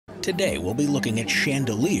Today we'll be looking at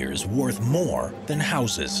chandeliers worth more than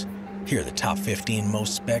houses. Here are the top 15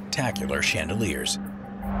 most spectacular chandeliers.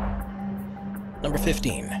 Number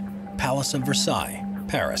 15. Palace of Versailles,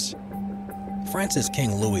 Paris. France's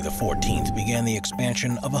King Louis XIV began the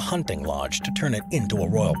expansion of a hunting lodge to turn it into a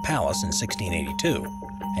royal palace in 1682,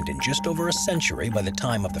 and in just over a century by the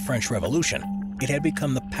time of the French Revolution, it had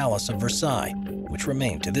become the Palace of Versailles, which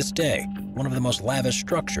remained to this day one of the most lavish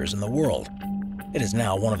structures in the world. It is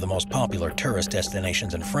now one of the most popular tourist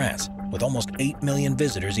destinations in France, with almost 8 million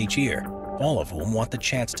visitors each year, all of whom want the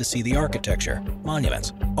chance to see the architecture,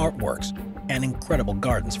 monuments, artworks, and incredible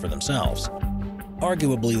gardens for themselves.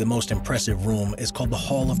 Arguably the most impressive room is called the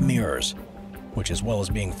Hall of Mirrors, which, as well as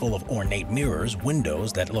being full of ornate mirrors,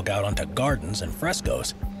 windows that look out onto gardens and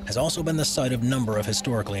frescoes, has also been the site of a number of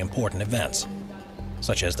historically important events,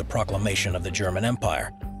 such as the proclamation of the German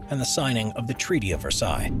Empire and the signing of the Treaty of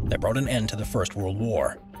Versailles that brought an end to the First World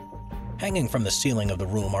War. Hanging from the ceiling of the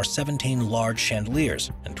room are 17 large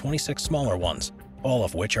chandeliers and 26 smaller ones, all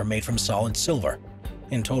of which are made from solid silver.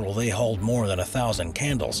 In total, they hold more than 1,000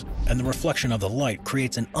 candles, and the reflection of the light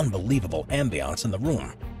creates an unbelievable ambiance in the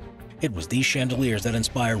room. It was these chandeliers that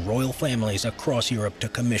inspired royal families across Europe to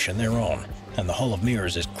commission their own, and the Hall of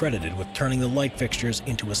Mirrors is credited with turning the light fixtures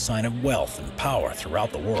into a sign of wealth and power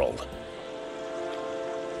throughout the world.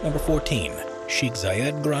 Number 14. Sheikh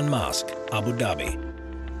Zayed Grand Mosque, Abu Dhabi.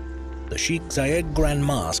 The Sheikh Zayed Grand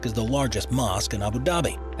Mosque is the largest mosque in Abu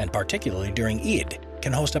Dhabi, and particularly during Eid,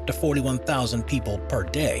 can host up to 41,000 people per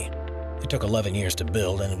day. It took 11 years to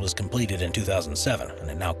build, and it was completed in 2007, and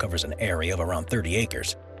it now covers an area of around 30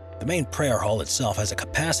 acres. The main prayer hall itself has a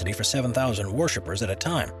capacity for 7,000 worshippers at a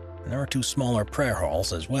time, and there are 2 smaller prayer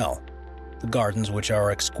halls as well. The gardens, which are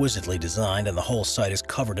exquisitely designed, and the whole site is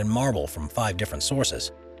covered in marble from 5 different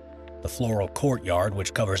sources. The floral courtyard,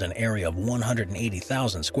 which covers an area of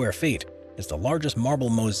 180,000 square feet, is the largest marble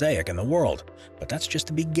mosaic in the world, but that's just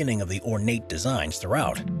the beginning of the ornate designs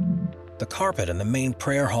throughout. The carpet in the main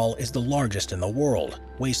prayer hall is the largest in the world,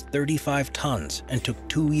 weighs 35 tons, and took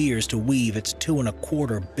 2 years to weave its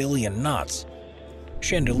 2.25 billion knots.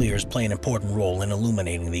 Chandeliers play an important role in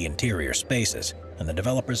illuminating the interior spaces, and the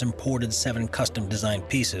developers imported 7 custom-designed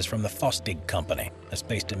pieces from the Fostig company, that's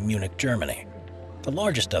based in Munich, Germany. The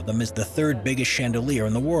largest of them is the 3rd biggest chandelier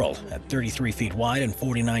in the world, at 33 feet wide and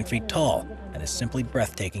 49 feet tall, and is simply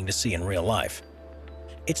breathtaking to see in real life.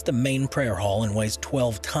 It's the main prayer hall and weighs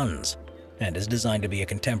 12 tons, and is designed to be a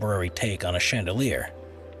contemporary take on a chandelier.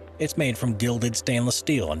 It's made from gilded stainless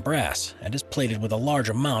steel and brass, and is plated with a large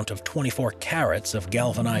amount of 24 carats of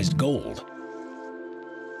galvanized gold.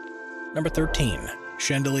 Number 13.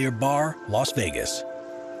 Chandelier Bar, Las Vegas.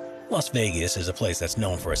 Las Vegas is a place that's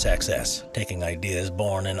known for its excess, taking ideas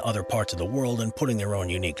born in other parts of the world and putting their own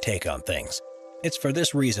unique take on things. It's for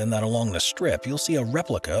this reason that along the Strip you'll see a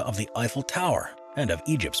replica of the Eiffel Tower and of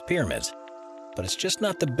Egypt's pyramids. But it's just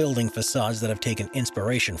not the building facades that have taken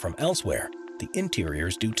inspiration from elsewhere, the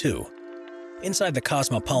interiors do too. Inside the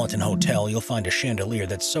Cosmopolitan Hotel you'll find a chandelier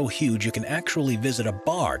that's so huge you can actually visit a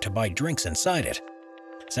bar to buy drinks inside it.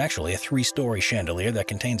 It's actually a 3-story chandelier that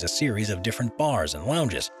contains a series of different bars and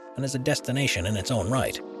lounges, and is a destination in its own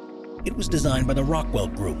right. It was designed by the Rockwell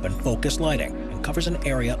Group and Focus Lighting, and covers an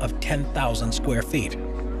area of 10,000 square feet,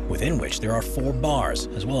 within which there are 4 bars,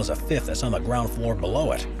 as well as a 5th that's on the ground floor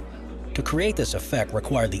below it. To create this effect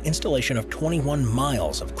required the installation of 21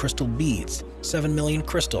 miles of crystal beads, 7 million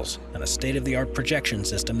crystals, and a state-of-the-art projection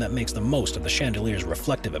system that makes the most of the chandelier's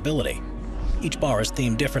reflective ability. Each bar is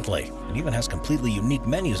themed differently, and even has completely unique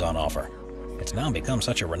menus on offer. It's now become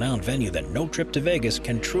such a renowned venue that no trip to Vegas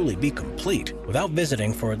can truly be complete without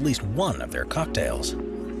visiting for at least one of their cocktails.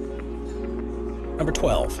 Number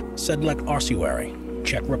 12. Sedlec Ossuary,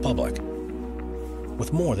 Czech Republic.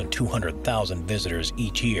 With more than 200,000 visitors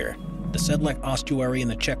each year, the Sedlec Ossuary in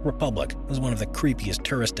the Czech Republic is one of the creepiest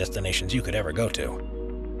tourist destinations you could ever go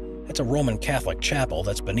to. It's a Roman Catholic chapel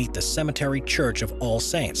that's beneath the Cemetery Church of All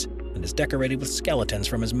Saints and is decorated with skeletons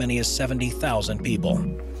from as many as 70,000 people.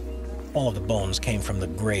 All of the bones came from the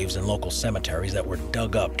graves in local cemeteries that were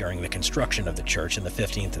dug up during the construction of the church in the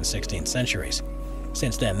 15th and 16th centuries.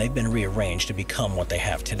 Since then, they've been rearranged to become what they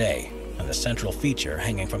have today, and the central feature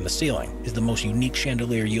hanging from the ceiling is the most unique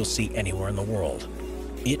chandelier you'll see anywhere in the world.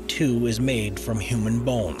 It too is made from human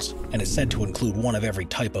bones, and is said to include one of every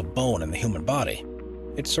type of bone in the human body.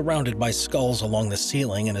 It's surrounded by skulls along the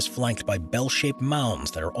ceiling and is flanked by bell-shaped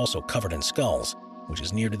mounds that are also covered in skulls, which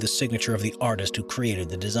is near to the signature of the artist who created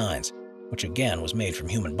the designs, which again was made from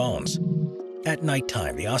human bones. At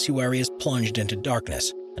nighttime, the ossuary is plunged into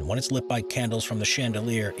darkness, and when it's lit by candles from the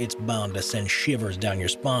chandelier, it's bound to send shivers down your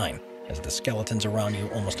spine, as the skeletons around you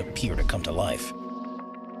almost appear to come to life.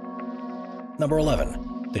 Number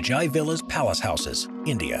 11. The Jai Villas Palace Houses,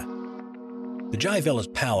 India. The Jai Villas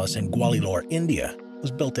Palace in Gwalior, India,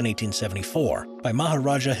 was built in 1874 by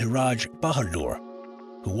Maharaja Hiraj Bahadur,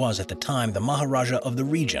 who was at the time the Maharaja of the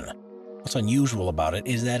region. What's unusual about it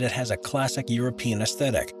is that it has a classic European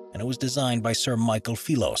aesthetic, and it was designed by Sir Michael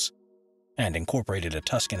Philos, and incorporated a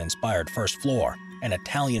Tuscan-inspired first floor, an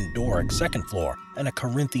Italian Doric second floor, and a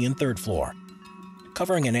Corinthian third floor.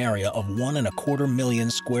 Covering an area of 1.25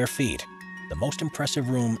 million square feet, the most impressive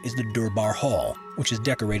room is the Durbar Hall, which is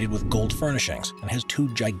decorated with gold furnishings and has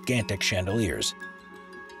 2 gigantic chandeliers.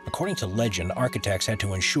 According to legend, architects had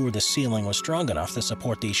to ensure the ceiling was strong enough to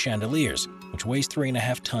support these chandeliers, which weighs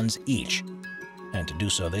 3.5 tons each. And to do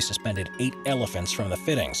so, they suspended 8 elephants from the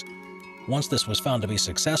fittings. Once this was found to be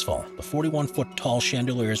successful, the 41-foot-tall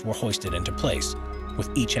chandeliers were hoisted into place, with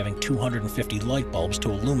each having 250 light bulbs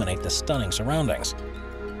to illuminate the stunning surroundings.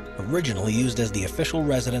 Originally used as the official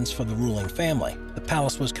residence for the ruling family, the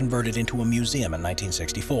palace was converted into a museum in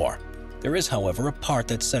 1964. There is, however, a part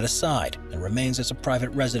that's set aside and remains as a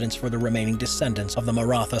private residence for the remaining descendants of the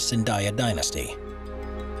Maratha Sindhya dynasty.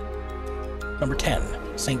 Number 10.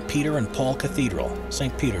 St. Peter and Paul Cathedral,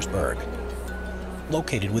 St. Petersburg.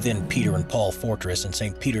 Located within Peter and Paul Fortress in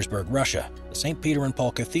St. Petersburg, Russia, the St. Peter and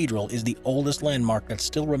Paul Cathedral is the oldest landmark that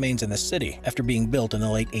still remains in the city after being built in the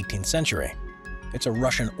late 18th century. It's a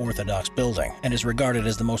Russian Orthodox building and is regarded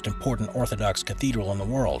as the most important Orthodox cathedral in the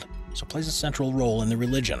world, so plays a central role in the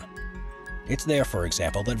religion. It's there, for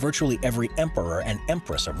example, that virtually every emperor and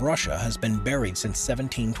empress of Russia has been buried since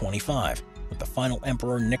 1725, with the final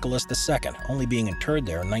emperor Nicholas II only being interred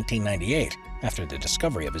there in 1998 after the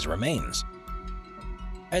discovery of his remains.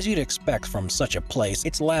 As you'd expect from such a place,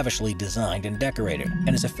 it's lavishly designed and decorated,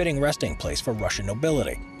 and is a fitting resting place for Russian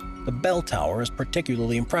nobility. The bell tower is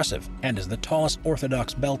particularly impressive, and is the tallest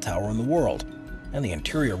Orthodox bell tower in the world, and the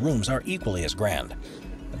interior rooms are equally as grand.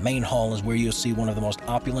 The main hall is where you'll see one of the most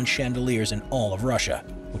opulent chandeliers in all of Russia,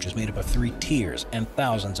 which is made up of 3 tiers and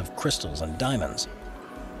thousands of crystals and diamonds.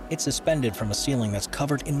 It's suspended from a ceiling that's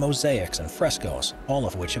covered in mosaics and frescoes, all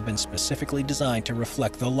of which have been specifically designed to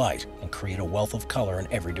reflect the light and create a wealth of color in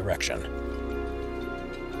every direction.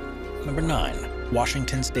 Number 9.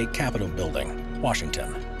 Washington State Capitol Building,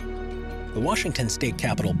 Washington. The Washington State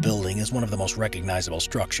Capitol Building is one of the most recognizable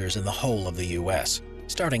structures in the whole of the U.S.,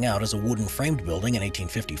 starting out as a wooden framed building in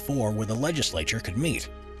 1854 where the legislature could meet.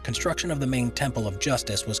 Construction of the main Temple of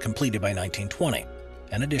Justice was completed by 1920,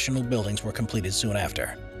 and additional buildings were completed soon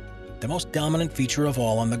after. The most dominant feature of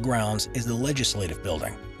all on the grounds is the Legislative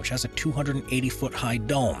Building, which has a 280-foot-high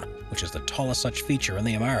dome, which is the tallest such feature in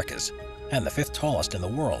the Americas, and the 5th tallest in the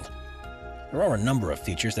world. There are a number of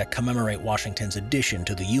features that commemorate Washington's addition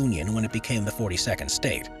to the Union when it became the 42nd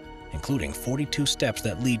state, including 42 steps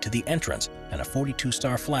that lead to the entrance and a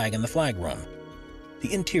 42-star flag in the flag room.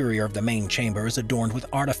 The interior of the main chamber is adorned with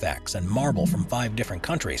artifacts and marble from 5 different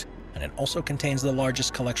countries, and it also contains the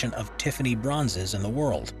largest collection of Tiffany bronzes in the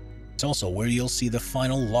world. It's also where you'll see the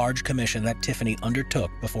final large commission that Tiffany undertook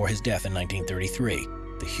before his death in 1933,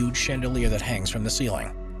 the huge chandelier that hangs from the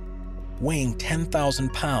ceiling. Weighing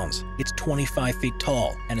 10,000 pounds, it's 25 feet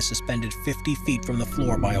tall and is suspended 50 feet from the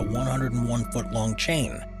floor by a 101-foot-long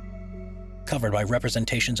chain. Covered by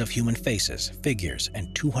representations of human faces, figures,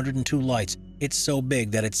 and 202 lights, it's so big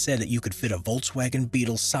that it's said that you could fit a Volkswagen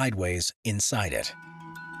Beetle sideways inside it.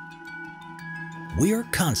 We're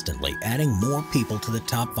constantly adding more people to the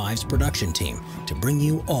Top 5's production team to bring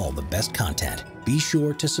you all the best content. Be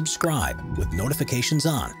sure to subscribe with notifications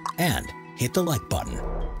on and hit the like button.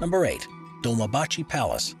 Number 8. Dolmabahce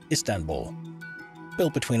Palace, Istanbul.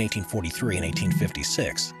 Built between 1843 and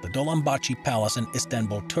 1856, the Dolmabahce Palace in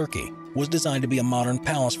Istanbul, Turkey, was designed to be a modern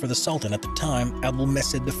palace for the Sultan at the time,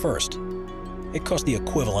 Abdülmecid I. It cost the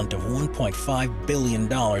equivalent of $1.5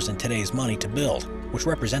 billion in today's money to build, which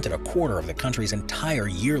represented a quarter of the country's entire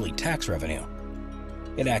yearly tax revenue.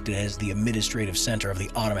 It acted as the administrative center of the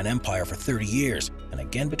Ottoman Empire for 30 years, and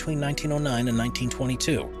again between 1909 and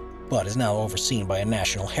 1922, but is now overseen by a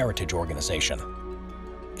national heritage organization.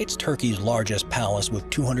 It's Turkey's largest palace with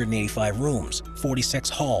 285 rooms, 46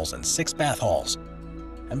 halls, and 6 bath halls,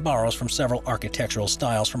 and borrows from several architectural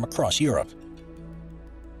styles from across Europe.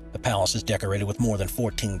 The palace is decorated with more than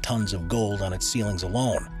 14 tons of gold on its ceilings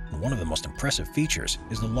alone, and one of the most impressive features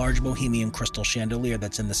is the large Bohemian crystal chandelier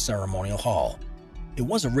that's in the ceremonial hall. It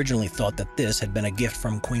was originally thought that this had been a gift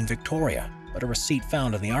from Queen Victoria, but a receipt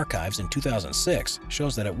found in the archives in 2006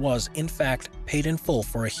 shows that it was, in fact, paid in full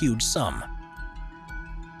for a huge sum.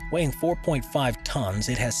 Weighing 4.5 tons,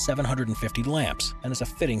 it has 750 lamps and is a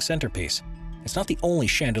fitting centerpiece. It's not the only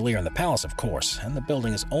chandelier in the palace, of course, and the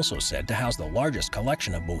building is also said to house the largest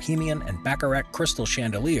collection of Bohemian and Baccarat crystal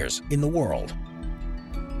chandeliers in the world.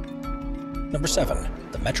 Number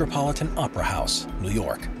 7. The Metropolitan Opera House, New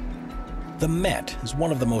York. The Met is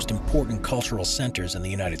one of the most important cultural centers in the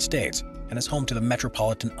United States and is home to the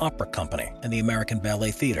Metropolitan Opera Company and the American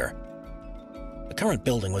Ballet Theater. The current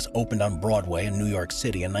building was opened on Broadway in New York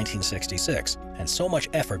City in 1966, and so much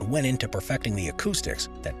effort went into perfecting the acoustics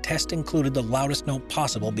that tests included the loudest note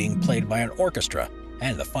possible being played by an orchestra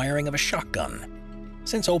and the firing of a shotgun.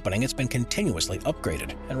 Since opening, it's been continuously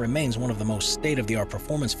upgraded and remains one of the most state-of-the-art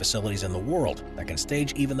performance facilities in the world that can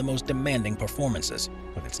stage even the most demanding performances,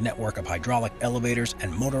 with its network of hydraulic elevators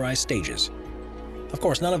and motorized stages. Of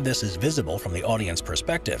course, none of this is visible from the audience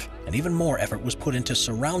perspective, and even more effort was put into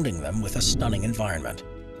surrounding them with a stunning environment.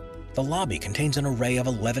 The lobby contains an array of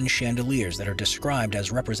 11 chandeliers that are described as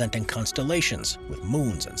representing constellations, with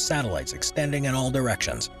moons and satellites extending in all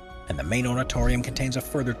directions, and the main auditorium contains a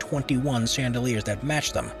further 21 chandeliers that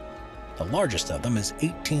match them. The largest of them is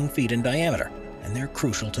 18 feet in diameter, and they're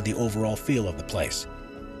crucial to the overall feel of the place.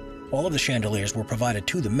 All of the chandeliers were provided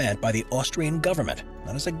to the Met by the Austrian government,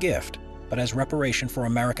 not as a gift, but as reparation for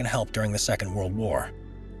American help during the Second World War.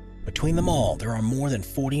 Between them all, there are more than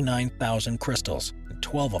 49,000 crystals, and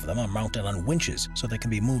 12 of them are mounted on winches so they can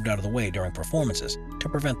be moved out of the way during performances to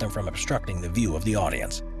prevent them from obstructing the view of the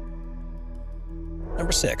audience.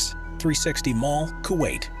 Number 6. 360 Mall,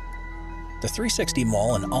 Kuwait. The 360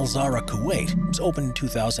 Mall in Al Zahra, Kuwait was opened in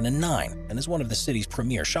 2009 and is one of the city's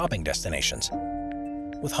premier shopping destinations.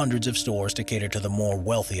 With hundreds of stores to cater to the more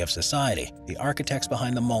wealthy of society, the architects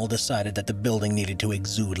behind the mall decided that the building needed to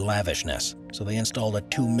exude lavishness, so they installed a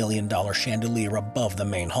 $2 million chandelier above the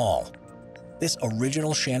main hall. This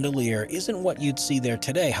original chandelier isn't what you'd see there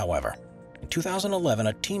today, however. In 2011,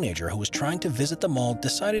 a teenager who was trying to visit the mall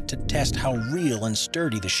decided to test how real and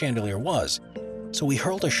sturdy the chandelier was, so he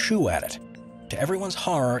hurled a shoe at it. To everyone's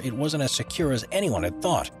horror, it wasn't as secure as anyone had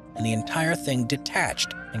thought, and the entire thing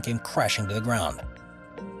detached and came crashing to the ground.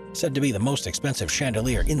 Said to be the most expensive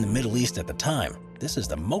chandelier in the Middle East at the time, this is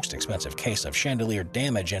the most expensive case of chandelier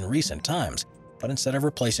damage in recent times, but instead of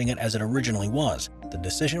replacing it as it originally was, the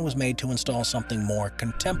decision was made to install something more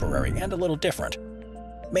contemporary and a little different.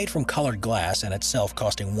 Made from colored glass and itself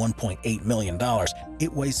costing $1.8 million,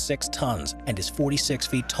 it weighs 6 tons and is 46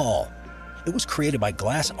 feet tall. It was created by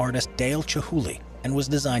glass artist Dale Chihuly and was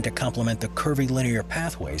designed to complement the curvy linear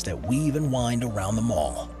pathways that weave and wind around the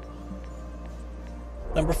mall.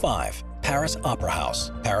 Number 5. Paris Opera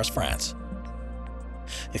House, Paris, France.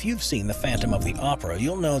 If you've seen The Phantom of the Opera,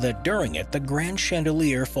 you'll know that during it, the grand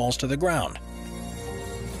chandelier falls to the ground.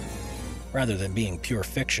 Rather than being pure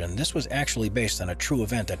fiction, this was actually based on a true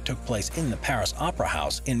event that took place in the Paris Opera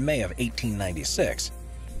House in May of 1896.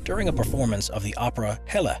 During a performance of the opera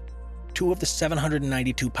Helle, 2 of the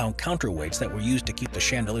 792-pound counterweights that were used to keep the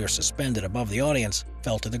chandelier suspended above the audience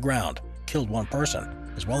fell to the ground, killed 1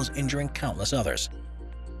 person, as well as injuring countless others.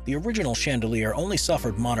 The original chandelier only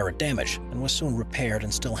suffered moderate damage and was soon repaired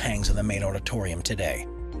and still hangs in the main auditorium today.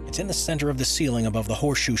 It's in the center of the ceiling above the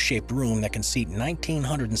horseshoe-shaped room that can seat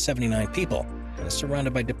 1,979 people and is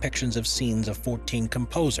surrounded by depictions of scenes of 14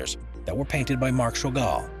 composers that were painted by Marc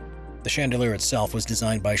Chagall. The chandelier itself was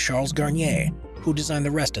designed by Charles Garnier, who designed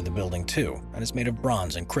the rest of the building too, and is made of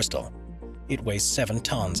bronze and crystal. It weighs 7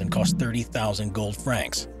 tons and costs 30,000 gold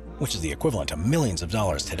francs, which is the equivalent to millions of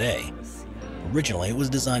dollars today. Originally, it was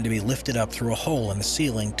designed to be lifted up through a hole in the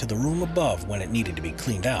ceiling to the room above when it needed to be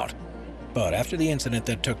cleaned out. But after the incident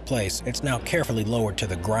that took place, it's now carefully lowered to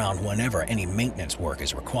the ground whenever any maintenance work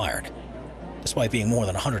is required. Despite being more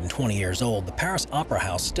than 120 years old, the Paris Opera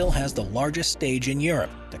House still has the largest stage in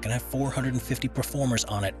Europe that can have 450 performers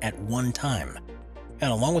on it at one time.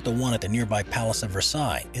 And along with the one at the nearby Palace of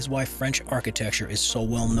Versailles is why French architecture is so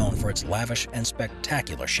well known for its lavish and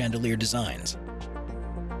spectacular chandelier designs.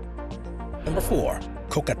 Number 4.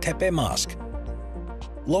 Kokhatepe Mosque.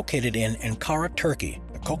 Located in Ankara, Turkey,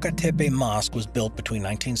 the Kokhatepe Mosque was built between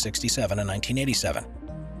 1967 and 1987.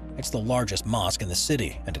 It's the largest mosque in the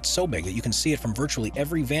city, and it's so big that you can see it from virtually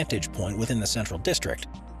every vantage point within the central district.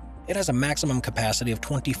 It has a maximum capacity of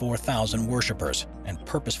 24,000 worshippers and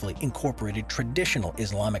purposefully incorporated traditional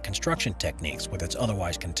Islamic construction techniques with its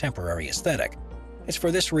otherwise contemporary aesthetic. It's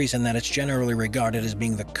for this reason that it's generally regarded as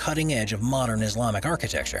being the cutting edge of modern Islamic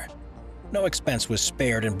architecture. No expense was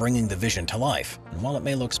spared in bringing the vision to life, and while it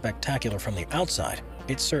may look spectacular from the outside,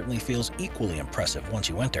 it certainly feels equally impressive once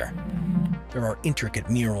you enter. There are intricate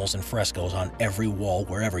murals and frescoes on every wall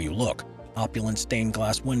wherever you look, opulent stained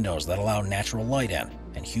glass windows that allow natural light in,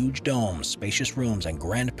 and huge domes, spacious rooms, and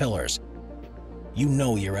grand pillars. You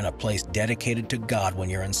know you're in a place dedicated to God when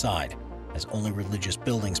you're inside, as only religious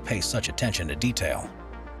buildings pay such attention to detail.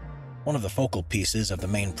 One of the focal pieces of the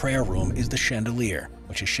main prayer room is the chandelier,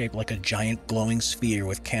 which is shaped like a giant glowing sphere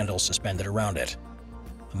with candles suspended around it.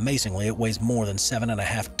 Amazingly, it weighs more than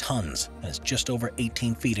 7.5 tons and is just over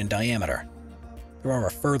 18 feet in diameter. There are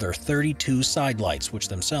a further 32 side lights, which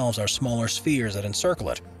themselves are smaller spheres that encircle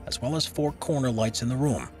it, as well as 4 corner lights in the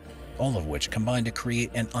room, all of which combine to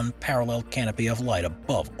create an unparalleled canopy of light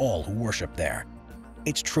above all who worship there.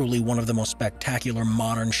 It's truly one of the most spectacular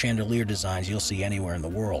modern chandelier designs you'll see anywhere in the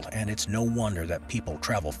world, and it's no wonder that people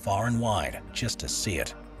travel far and wide just to see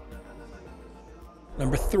it.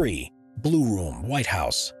 Number 3. Blue Room, White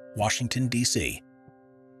House, Washington, D.C.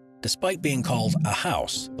 Despite being called a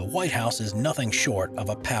house, the White House is nothing short of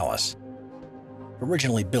a palace.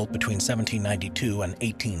 Originally built between 1792 and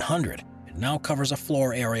 1800, it now covers a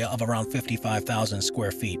floor area of around 55,000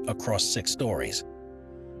 square feet across 6 stories.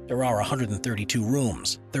 There are 132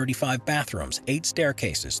 rooms, 35 bathrooms, 8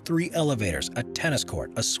 staircases, 3 elevators, a tennis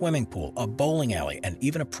court, a swimming pool, a bowling alley, and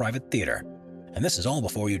even a private theater. And this is all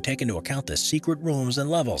before you take into account the secret rooms and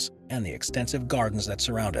levels, and the extensive gardens that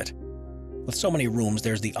surround it. With so many rooms,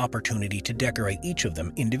 there's the opportunity to decorate each of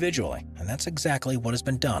them individually, and that's exactly what has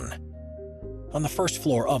been done. On the first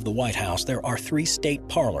floor of the White House, there are 3 state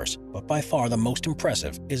parlors, but by far the most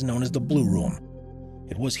impressive is known as the Blue Room.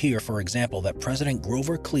 It was here, for example, that President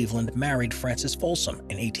Grover Cleveland married Frances Folsom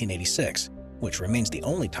in 1886, which remains the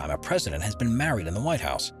only time a president has been married in the White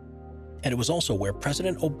House. And it was also where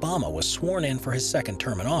President Obama was sworn in for his 2nd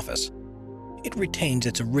term in office. It retains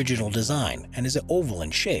its original design and is oval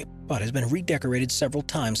in shape, but has been redecorated several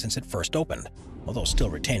times since it first opened, although still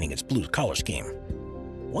retaining its blue color scheme.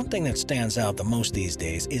 One thing that stands out the most these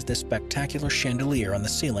days is the spectacular chandelier on the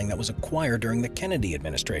ceiling that was acquired during the Kennedy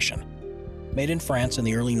administration. Made in France in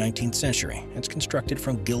the early 19th century, it's constructed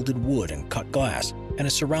from gilded wood and cut glass, and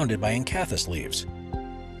is surrounded by acanthus leaves.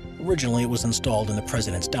 Originally, it was installed in the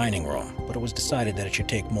president's dining room, but it was decided that it should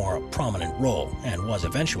take more a prominent role and was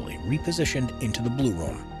eventually repositioned into the Blue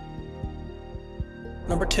Room.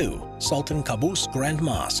 Number 2. Sultan Qaboos Grand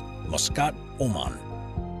Mosque, Muscat, Oman.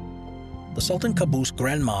 The Sultan Qaboos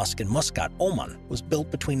Grand Mosque in Muscat, Oman was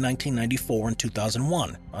built between 1994 and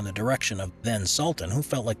 2001 on the direction of then-Sultan, who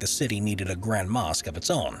felt like the city needed a grand mosque of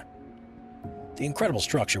its own. The incredible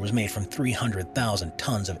structure was made from 300,000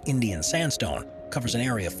 tons of Indian sandstone, covers an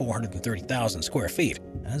area of 430,000 square feet,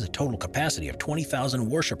 and has a total capacity of 20,000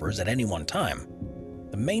 worshippers at any one time.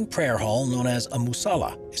 The main prayer hall, known as a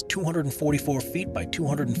musalla, is 244 feet by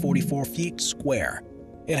 244 feet square.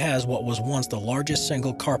 It has what was once the largest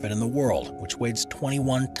single carpet in the world, which weighs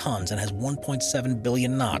 21 tons and has 1.7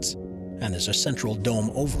 billion knots, and there's a central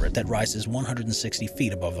dome over it that rises 160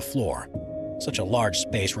 feet above the floor. Such a large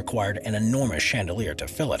space required an enormous chandelier to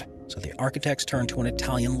fill it, so the architects turned to an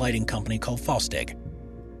Italian lighting company called Fostig.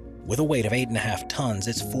 With a weight of 8.5 tons,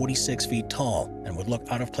 it's 46 feet tall and would look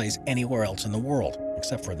out of place anywhere else in the world,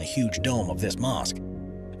 except for in the huge dome of this mosque.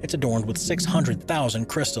 It's adorned with 600,000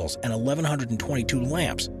 crystals and 1,122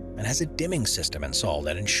 lamps, and has a dimming system installed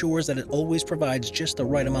that ensures that it always provides just the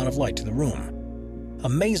right amount of light to the room.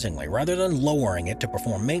 Amazingly, rather than lowering it to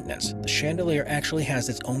perform maintenance, the chandelier actually has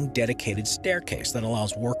its own dedicated staircase that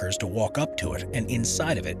allows workers to walk up to it and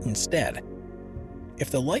inside of it instead. If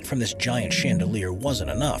the light from this giant chandelier wasn't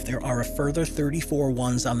enough, there are a further 34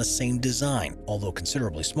 ones on the same design, although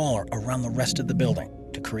considerably smaller, around the rest of the building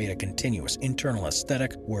to create a continuous internal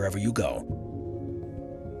aesthetic wherever you go.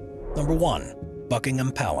 Number 1.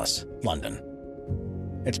 Buckingham Palace, London.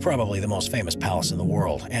 It's probably the most famous palace in the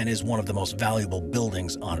world and is one of the most valuable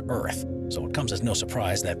buildings on Earth, so it comes as no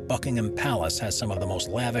surprise that Buckingham Palace has some of the most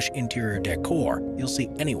lavish interior decor you'll see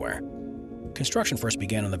anywhere. Construction first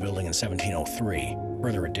began on the building in 1703.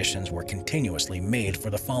 Further additions were continuously made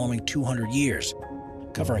for the following 200 years.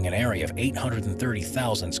 Covering an area of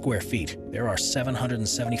 830,000 square feet, there are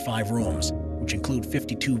 775 rooms, which include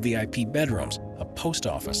 52 VIP bedrooms, a post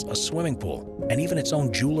office, a swimming pool, and even its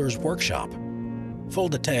own jeweler's workshop. Full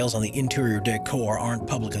details on the interior decor aren't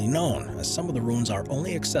publicly known, as some of the rooms are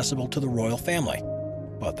only accessible to the royal family,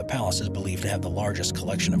 but the palace is believed to have the largest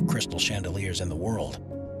collection of crystal chandeliers in the world.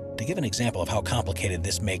 To give an example of how complicated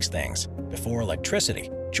this makes things, before electricity,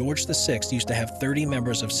 George VI used to have 30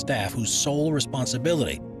 members of staff whose sole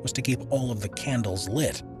responsibility was to keep all of the candles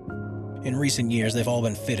lit. In recent years, they've all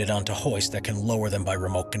been fitted onto hoists that can lower them by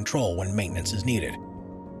remote control when maintenance is needed.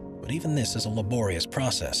 But even this is a laborious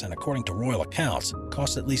process, and according to royal accounts,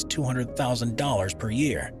 costs at least $200,000 per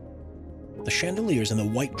year. The chandeliers in the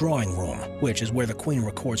White Drawing Room, which is where the Queen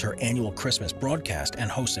records her annual Christmas broadcast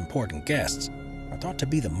and hosts important guests, are thought to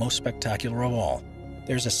be the most spectacular of all.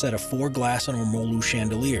 There's a set of 4 glass and ormolu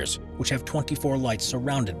chandeliers, which have 24 lights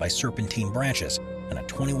surrounded by serpentine branches, and a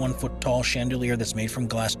 21-foot-tall chandelier that's made from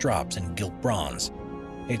glass drops and gilt bronze.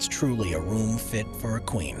 It's truly a room fit for a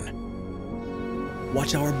queen.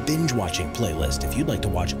 Watch our binge-watching playlist if you'd like to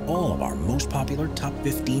watch all of our most popular top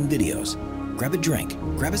 15 videos. Grab a drink,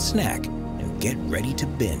 grab a snack, and get ready to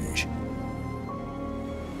binge.